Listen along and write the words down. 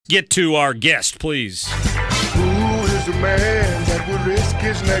Get to our guest, please. Who is the man that would risk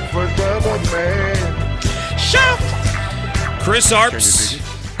his neck for his brother man? Shout! Chris Arps.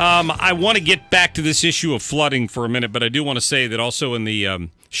 I want to get back to this issue of flooding for a minute, but I do want to say that also in the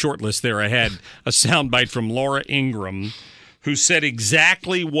short list there, I had a soundbite from Laura Ingraham, who said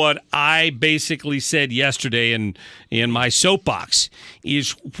exactly what I basically said yesterday in my soapbox,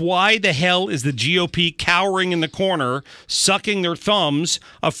 is why the hell is the GOP cowering in the corner, sucking their thumbs,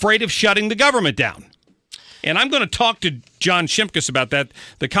 afraid of shutting the government down? And I'm going to talk to John Shimkus about that,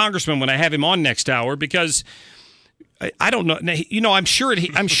 the congressman, when I have him on next hour, because I don't know. You know, I'm sure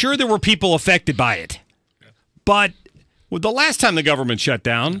there were people affected by it. But the last time the government shut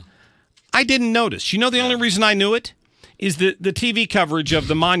down, I didn't notice. You know the only reason I knew it? Is the TV coverage of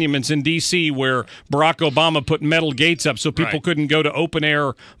the monuments in D.C. where Barack Obama put metal gates up so people couldn't go to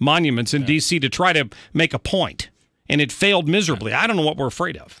open-air monuments in D.C. to try to make a point. And it failed miserably. I don't know what we're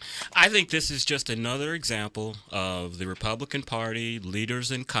afraid of. I think this is just another example of the Republican Party, leaders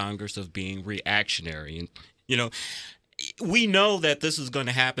in Congress, of being reactionary. And, you know, we know that this is going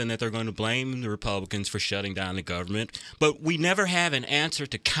to happen, that they're going to blame the Republicans for shutting down the government, but we never have an answer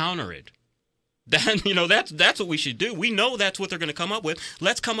to counter it. Then, you know, that's what we should do. We know that's what they're going to come up with.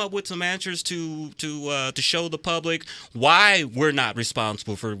 Let's come up with some answers to show the public why we're not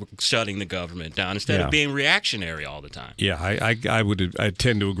responsible for shutting the government down instead of being reactionary all the time. Yeah, I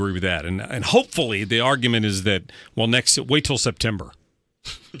tend to agree with that, and hopefully the argument is that wait till September.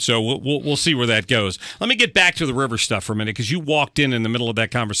 So we'll see where that goes. Let me get back to the river stuff for a minute, because you walked in the middle of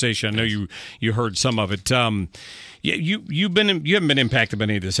that conversation. I know you heard some of it. You haven't been impacted by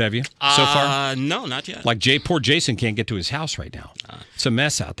any of this, have you, so far? No, not yet. Like poor Jason can't get to his house right now. It's a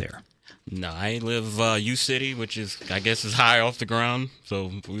mess out there. No, I live U-City, which is, I guess, is high off the ground,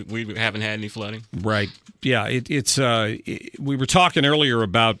 so we haven't had any flooding. Right. Yeah, we were talking earlier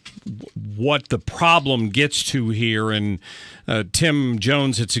about what the problem gets to here, and Tim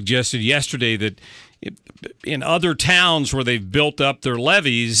Jones had suggested yesterday that in other towns where they've built up their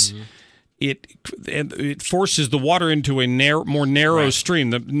levees, it forces the water into a more narrow stream.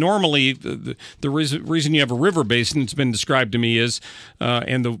 Normally, the reason you have a river basin, it's been described to me, is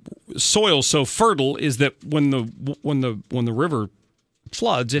and the soil's so fertile, is that when the river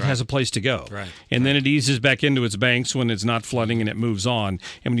floods, it has a place to go. And then it eases back into its banks when it's not flooding, and it moves on.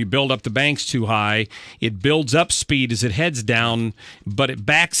 And when you build up the banks too high, it builds up speed as it heads down, but it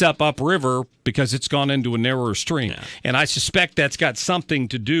backs up upriver because it's gone into a narrower stream. And I suspect that's got something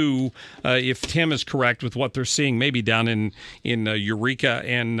to do, if Tim is correct, with what they're seeing maybe down in Eureka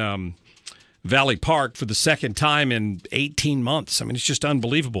and Valley Park for the second time in 18 months. I mean, it's just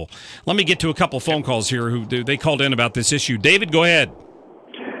unbelievable. Let me get to a couple phone calls here they called in about this issue. David, go ahead.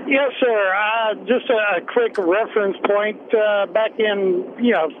 Yes, sir. Just a quick reference point. Back in,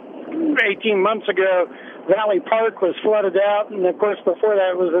 18 months ago, Valley Park was flooded out, and of course before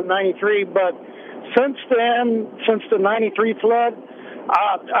that it was in 93. But since then, since the 93 flood,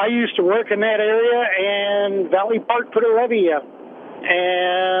 I used to work in that area, and Valley Park put a levee up.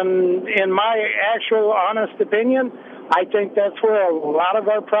 And in my actual honest opinion, I think that's where a lot of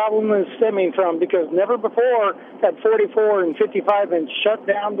our problem is stemming from, because never before had 44 and 55 been shut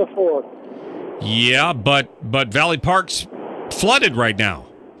down before. Yeah, but Valley Park's flooded right now.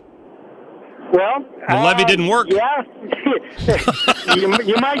 Well, the levee didn't work. Yeah,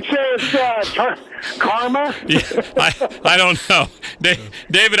 you might say it's karma. I don't know,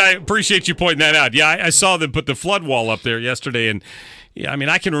 David. I appreciate you pointing that out. Yeah, I saw them put the flood wall up there yesterday, and yeah, I mean,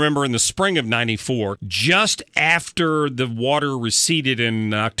 I can remember in the spring of '94, just after the water receded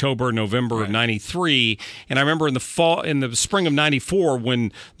in October, November of '93, and I remember in the spring of '94,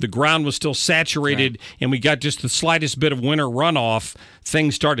 when the ground was still saturated and we got just the slightest bit of winter runoff,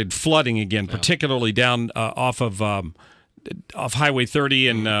 things started flooding again, particularly down off Highway 30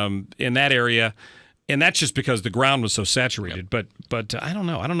 and in that area. And that's just because the ground was so saturated. But I don't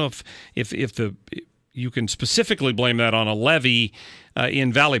know. I don't know if you can specifically blame that on a levee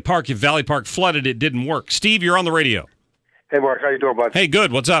in Valley Park. If Valley Park flooded, it didn't work. Steve, you're on the radio. Hey, Mark. How you doing, bud? Hey,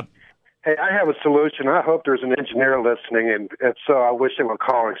 good. What's up? Hey, I have a solution. I hope there's an engineer listening, and if so, I wish they would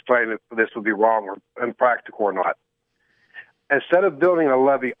call and explain if this would be wrong or impractical or not. Instead of building a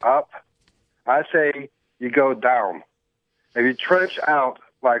levee up, I say you go down. If you trench out,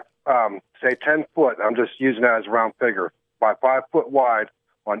 like, say 10 foot, I'm just using that as a round figure, by 5 foot wide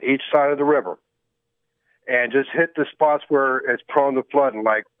on each side of the river, and just hit the spots where it's prone to flooding,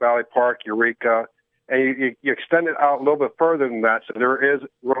 like Valley Park, Eureka, and you extend it out a little bit further than that, so there is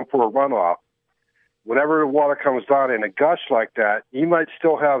room for a runoff. Whenever the water comes down in a gush like that, you might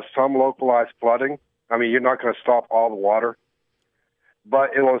still have some localized flooding. I mean, you're not going to stop all the water,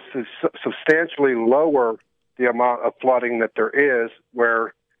 but it will substantially lower the amount of flooding that there is,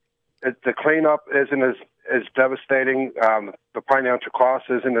 where the cleanup isn't as devastating, the financial cost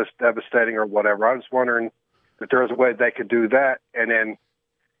isn't as devastating or whatever. I was wondering if there was a way they could do that and then,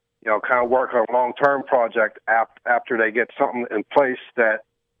 kind of work on a long-term project after they get something in place that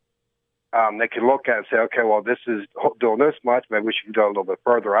they can look at and say, okay, well, this is doing this much. Maybe we should go a little bit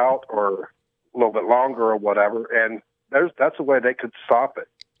further out or a little bit longer or whatever. And that's a way they could stop it.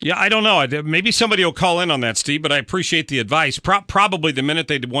 Yeah, I don't know. Maybe somebody will call in on that, Steve, but I appreciate the advice. Probably the minute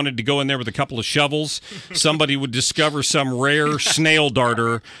they wanted to go in there with a couple of shovels, somebody would discover some rare snail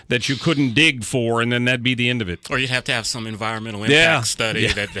darter that you couldn't dig for, and then that'd be the end of it. Or you'd have to have some environmental impact study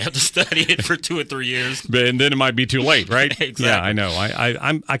that they have to study it for 2 or 3 years. And then it might be too late, right? Exactly. Yeah, I know.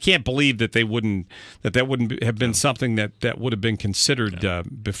 I can't believe that that wouldn't have been something that would have been considered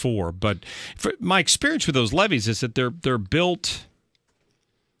before. But my experience with those levees is that they're built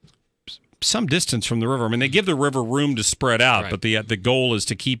some distance from the river. I mean, they give the river room to spread out, but the goal is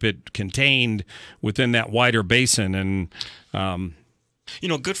to keep it contained within that wider basin. And a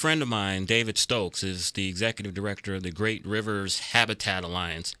good friend of mine, David Stokes, is the executive director of the Great Rivers Habitat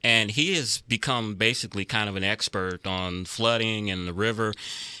Alliance, and he has become basically kind of an expert on flooding and the river.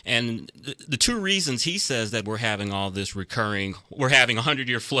 And the two reasons he says that we're having all this we're having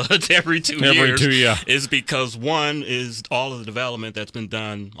 100-year floods every 2 years, is because one is all of the development that's been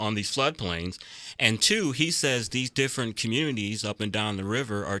done on these floodplains, and two, he says these different communities up and down the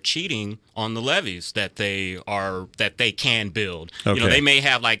river are cheating on the levees that they can build. Okay. They may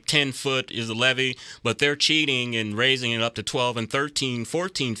have like 10 foot is a levee, but they're cheating and raising it up to 12 and 13,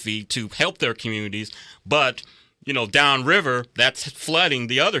 14 feet to help their communities. But downriver, that's flooding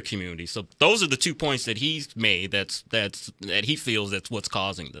the other communities. So those are the 2 points that he's made. That he feels that's what's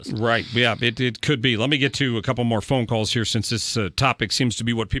causing this. Right. Yeah. It could be. Let me get to a couple more phone calls here, since this topic seems to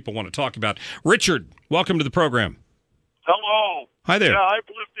be what people want to talk about. Richard, welcome to the program. Hello. Hi there. Yeah, I've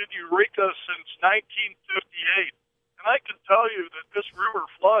lived in Eureka since 1958, and I can tell you that this river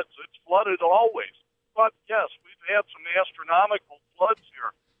floods. It's flooded always. But yes, we've had some astronomical floods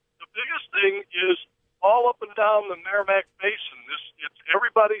here. The biggest thing is all up and down the Merrimack Basin.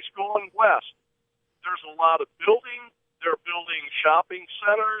 Everybody's going west. There's a lot of building. They're building shopping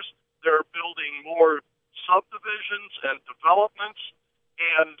centers. They're building more subdivisions and developments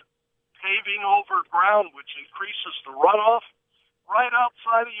and paving over ground, which increases the runoff. Right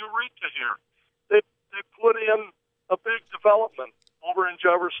outside of Eureka here, they put in a big development over in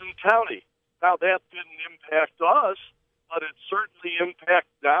Jefferson County. Now, that didn't impact us, but it certainly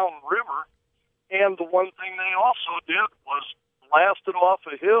impacted downriver. And the one thing they also did was blasted off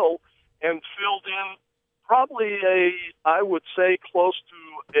a hill and filled in probably I would say close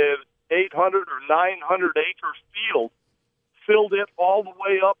to an 800 or 900 acre field, filled it all the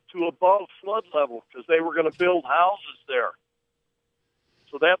way up to above flood level because they were going to build houses there.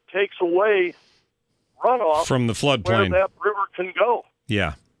 So that takes away runoff from the floodplain where that river can go.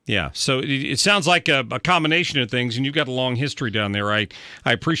 Yeah. Yeah, so it sounds like a combination of things, and you've got a long history down there. I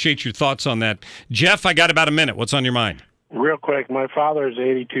appreciate your thoughts on that. Jeff, I got about a minute. What's on your mind? Real quick, my father is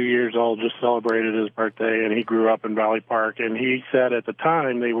 82 years old, just celebrated his birthday, and he grew up in Valley Park. And he said at the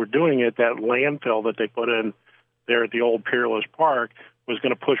time they were doing it, that landfill that they put in there at the old Peerless Park was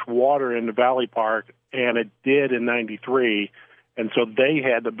going to push water into Valley Park, and it did in 93. And so they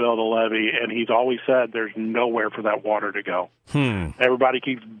had to build a levee, and he's always said there's nowhere for that water to go. Everybody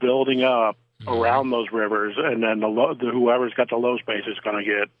keeps building up around those rivers, and then whoever's got the low space is going to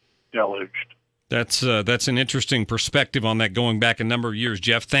get deluged. That's an interesting perspective on that, going back a number of years,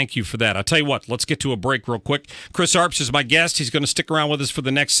 Jeff. Thank you for that. I'll tell you what, let's get to a break real quick. Chris Arps is my guest. He's going to stick around with us for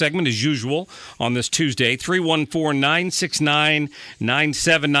the next segment, as usual, on this Tuesday.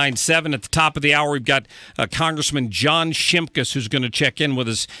 314-969-9797. At the top of the hour, we've got Congressman John Shimkus, who's going to check in with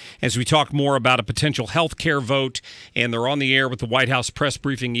us as we talk more about a potential health care vote, and they're on the air with the White House press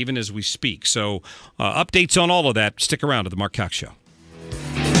briefing even as we speak. So updates on all of that. Stick around to the Mark Cox Show.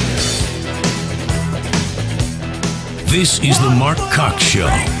 This is the Mark Cox Show.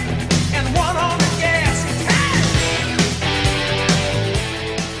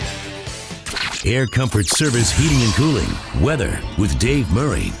 Air Comfort Service Heating and Cooling. Weather with Dave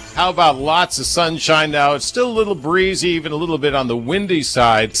Murray. How about lots of sunshine now? It's still a little breezy, even a little bit on the windy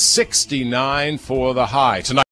side. 69 for the high. Tonight.